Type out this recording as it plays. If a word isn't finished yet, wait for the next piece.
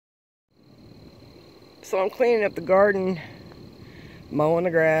So I'm cleaning up the garden, mowing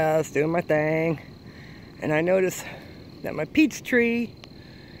the grass, doing my thing, and I notice that my peach tree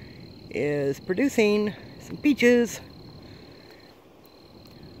is producing some peaches.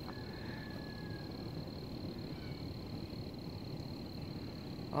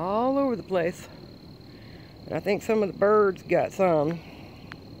 All over the place. And I think some of the birds got some.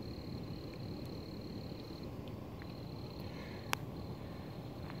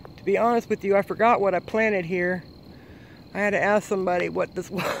 To be honest with you, I forgot what I planted here. I had to ask somebody what this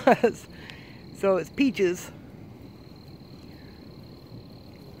was. So it's peaches.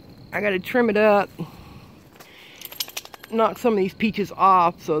 I gotta trim it up, knock some of these peaches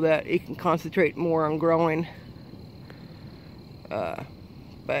off so that it can concentrate more on growing.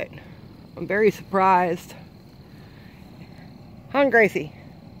 But I'm very surprised. Huh, Gracie?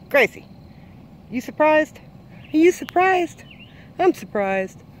 Gracie, you surprised? Are you surprised? I'm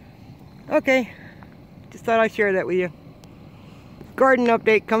surprised. Okay, just thought I'd share that with you. Garden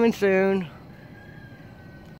update coming soon.